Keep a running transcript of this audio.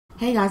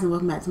Hey guys, and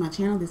welcome back to my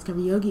channel, This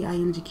Curvi Yogi. I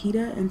am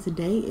Jakita, and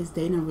today is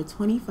day number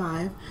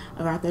 25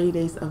 of our 30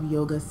 Days of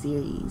Yoga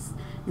series.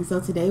 And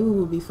so today we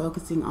will be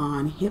focusing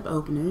on hip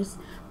openers,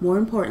 more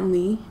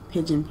importantly,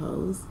 pigeon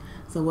pose.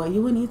 So what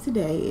you will need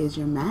today is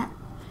your mat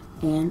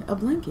and a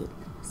blanket.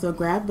 So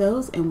grab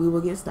those and we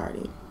will get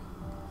started.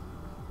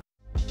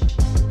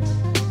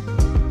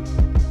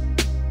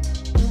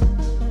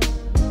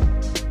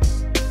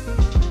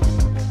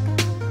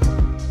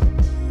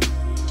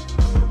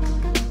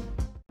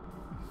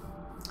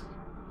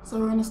 So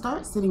we're going to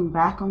start sitting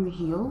back on the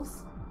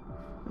heels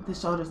with the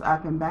shoulders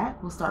up and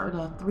back. We'll start with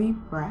our 3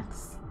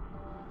 breaths.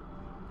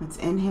 Let's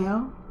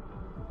inhale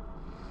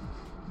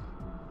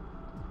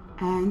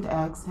and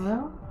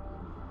exhale.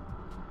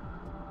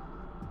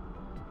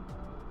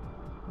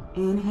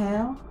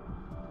 Inhale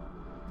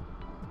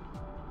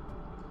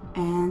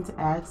and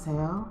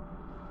exhale.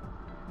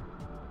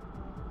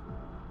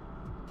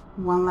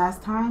 One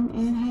last time,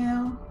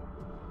 inhale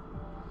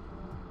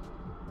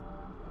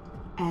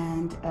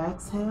and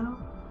exhale.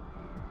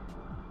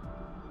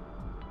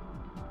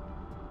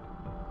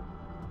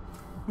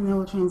 And then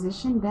we'll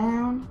transition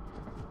down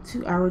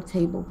to our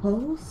table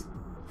pose.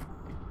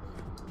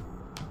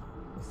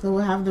 So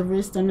we'll have the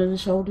wrists under the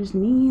shoulders,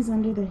 knees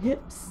under the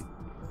hips.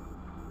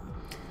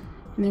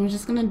 And then we're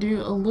just gonna do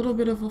a little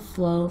bit of a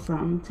flow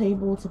from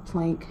table to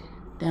plank,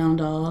 down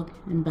dog,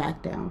 and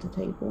back down to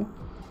table.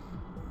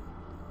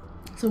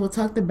 So we'll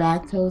tuck the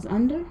back toes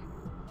under,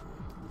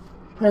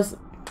 press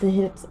the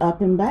hips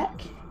up and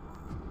back,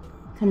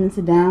 come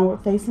into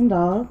downward facing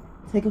dog.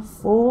 Take a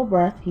full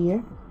breath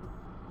here.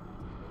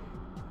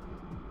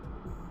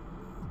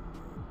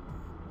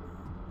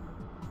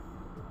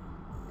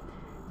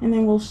 And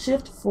then we'll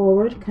shift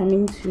forward,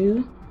 coming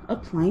to a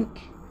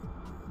plank.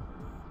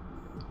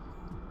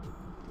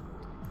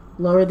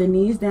 Lower the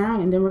knees down,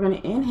 and then we're going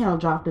to inhale,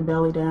 drop the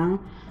belly down,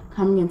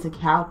 coming into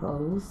cow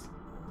pose,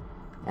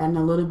 adding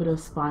a little bit of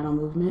spinal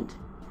movement.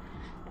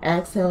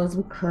 Exhale as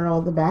we curl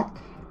the back,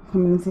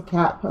 coming into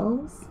cat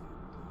pose.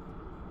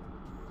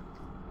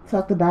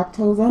 Tuck the back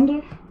toes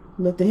under,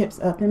 lift the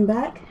hips up and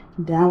back,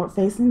 downward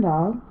facing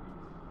dog.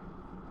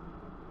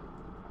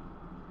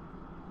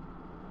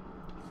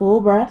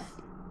 Full breath.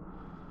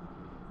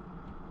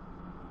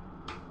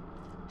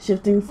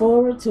 Shifting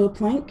forward to a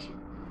plank.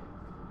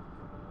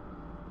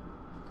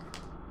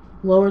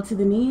 Lower to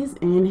the knees,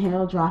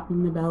 inhale,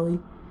 dropping the belly,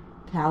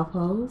 cow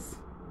pose.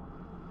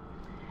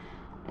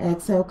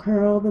 Exhale,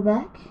 curl the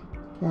back,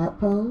 cat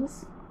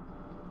pose.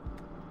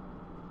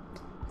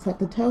 Tuck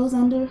the toes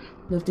under,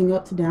 lifting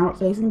up to downward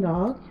facing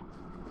dog.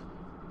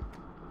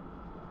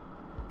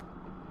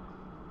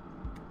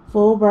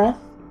 Full breath.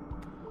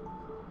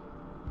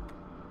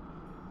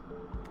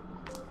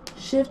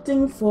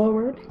 Shifting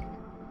forward,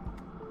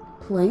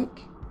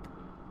 plank.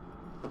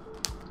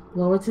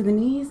 Lower to the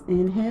knees,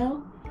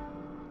 inhale.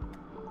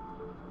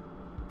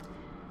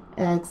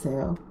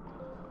 Exhale.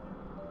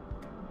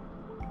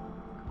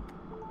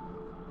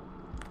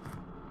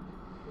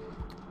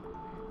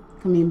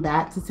 Coming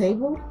back to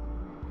table.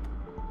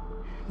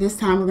 This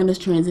time we're going to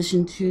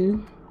transition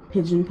to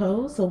pigeon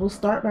pose. So we'll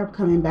start by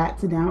coming back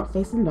to downward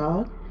facing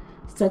dog.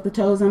 Tuck the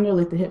toes under,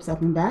 lift the hips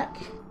up and back.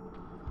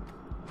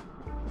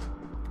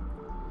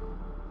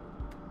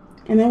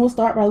 And then we'll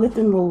start by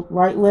lifting the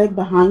right leg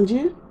behind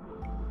you.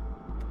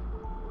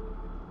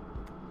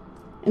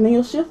 And then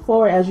you'll shift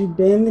forward as you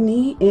bend the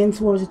knee in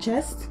towards the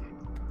chest.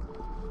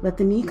 Let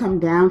the knee come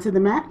down to the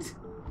mat.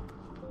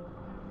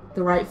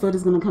 The right foot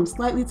is going to come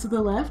slightly to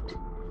the left.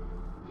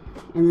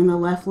 And then the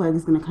left leg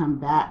is going to come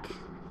back.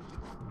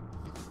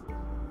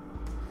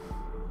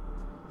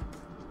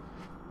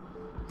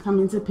 Come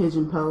into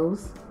pigeon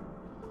pose.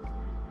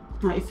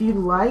 Now if you'd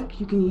like,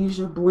 you can use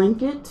your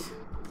blanket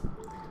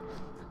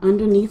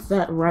underneath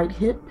that right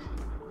hip,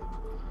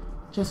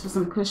 just for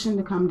some cushion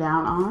to come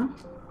down on.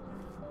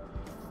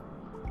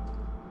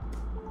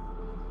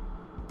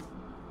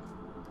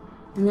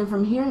 And then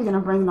from here, you're going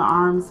to bring the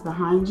arms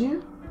behind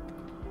you.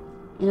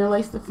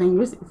 Interlace the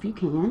fingers if you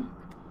can.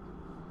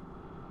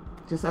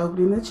 Just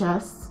opening the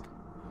chest.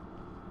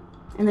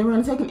 And then we're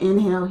going to take an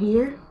inhale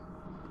here.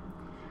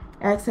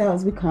 Exhale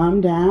as we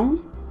come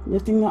down,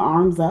 lifting the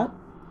arms up.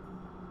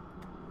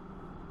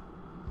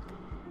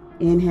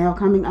 Inhale,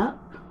 coming up.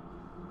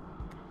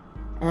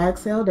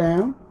 Exhale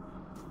down.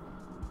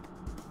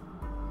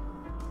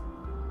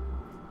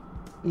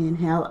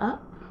 Inhale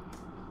up.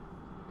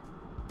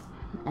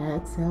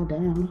 Exhale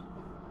down.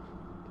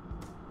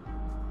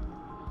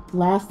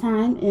 Last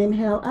time,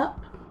 inhale up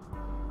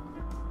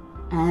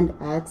and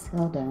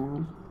exhale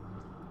down.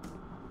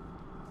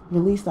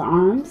 Release the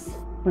arms,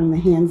 bring the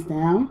hands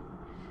down,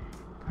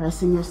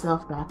 pressing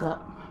yourself back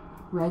up.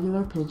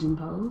 Regular pigeon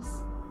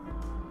pose.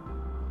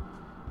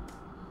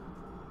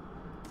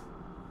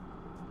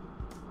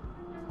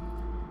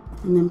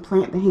 And then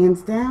plant the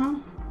hands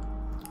down.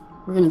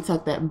 We're going to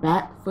tuck that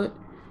back foot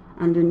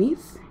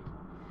underneath.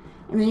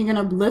 And then you're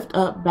going to lift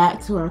up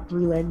back to our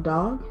 3-leg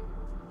dog.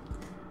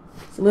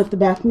 So lift the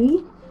back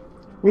knee,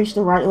 reach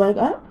the right leg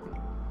up,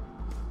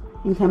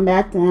 and come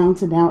back down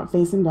to downward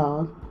facing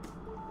dog.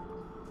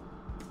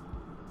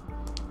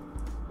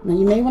 Now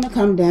you may want to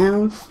come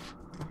down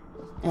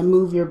and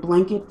move your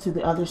blanket to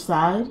the other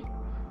side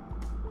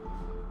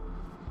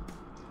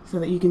so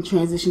that you can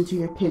transition to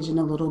your pigeon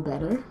a little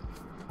better.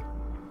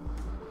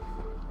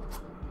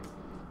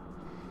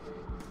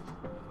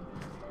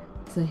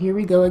 So here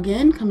we go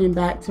again, coming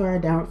back to our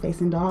downward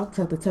facing dog.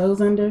 Tuck the toes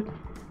under,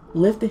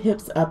 lift the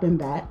hips up and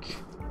back.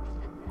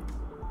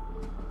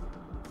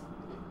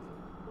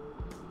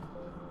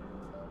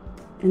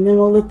 And then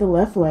we'll lift the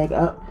left leg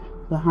up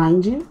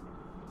behind you.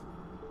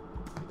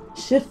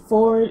 Shift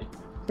forward,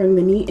 bring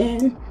the knee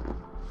in,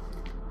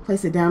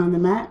 place it down on the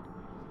mat.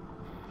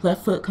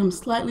 Left foot comes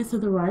slightly to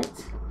the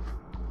right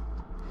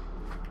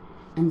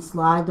and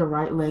slide the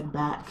right leg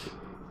back.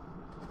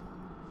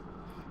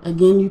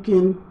 Again, you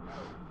can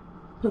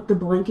put the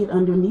blanket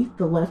underneath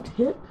the left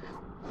hip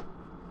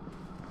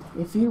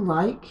if you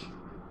like.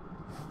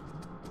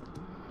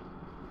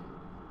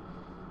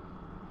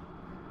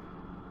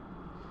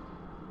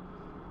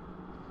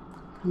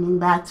 Coming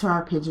back to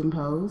our pigeon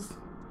pose.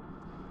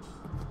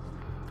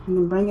 And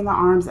then bringing the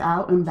arms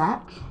out and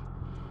back.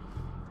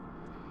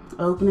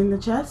 Opening the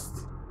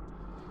chest.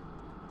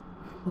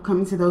 We'll come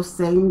into those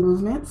same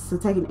movements. So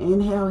take an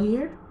inhale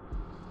here.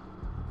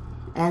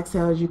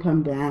 Exhale as you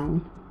come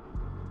down.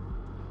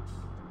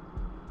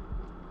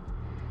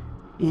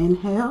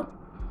 Inhale.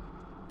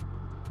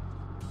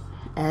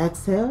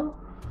 Exhale.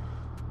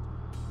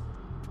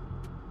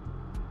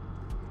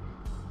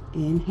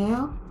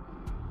 Inhale.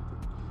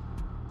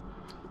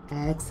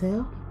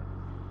 Exhale.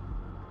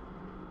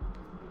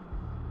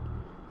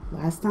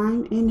 Last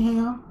time,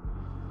 inhale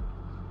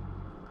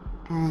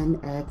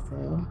and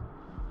exhale.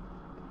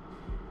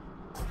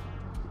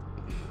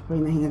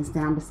 Bring the hands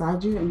down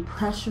beside you and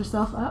press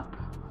yourself up.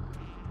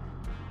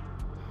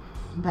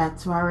 Back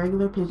to our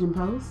regular pigeon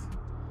pose.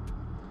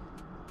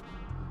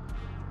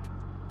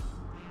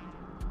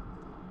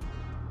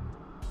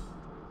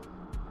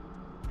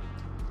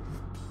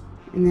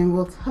 And then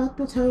we'll tuck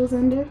the toes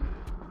under.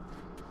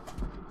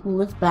 We'll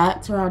lift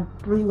back to our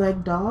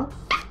three-legged dog.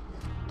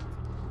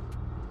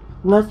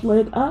 Left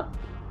leg up.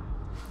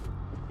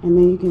 And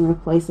then you can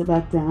replace it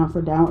back down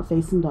for downward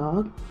facing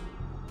dog.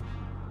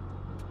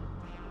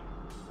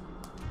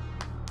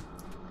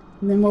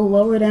 And then we'll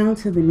lower down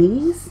to the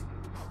knees.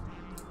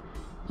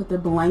 Put the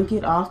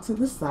blanket off to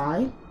the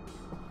side.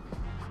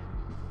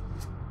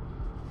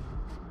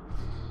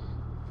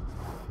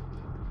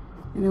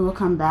 And then we'll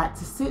come back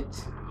to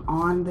sit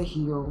on the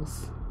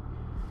heels.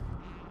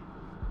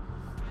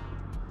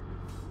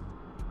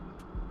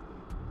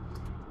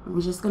 And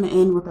we're just going to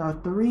end with our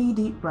 3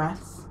 deep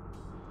breaths.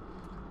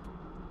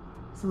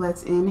 So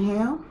let's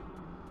inhale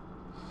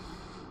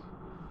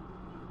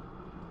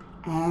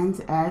and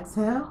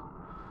exhale.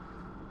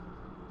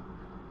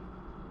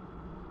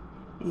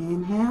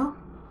 Inhale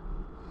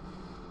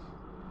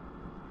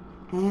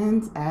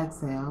and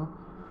exhale.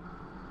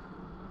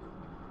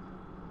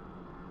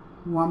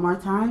 One more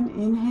time,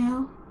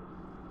 inhale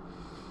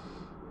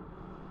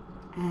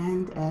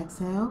and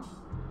exhale.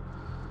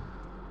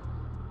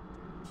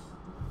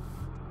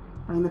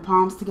 Bring the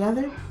palms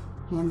together,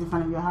 hands in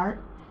front of your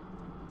heart.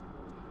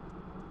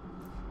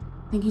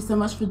 Thank you so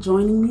much for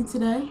joining me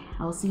today.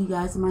 I will see you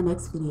guys in my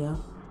next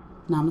video.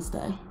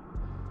 Namaste.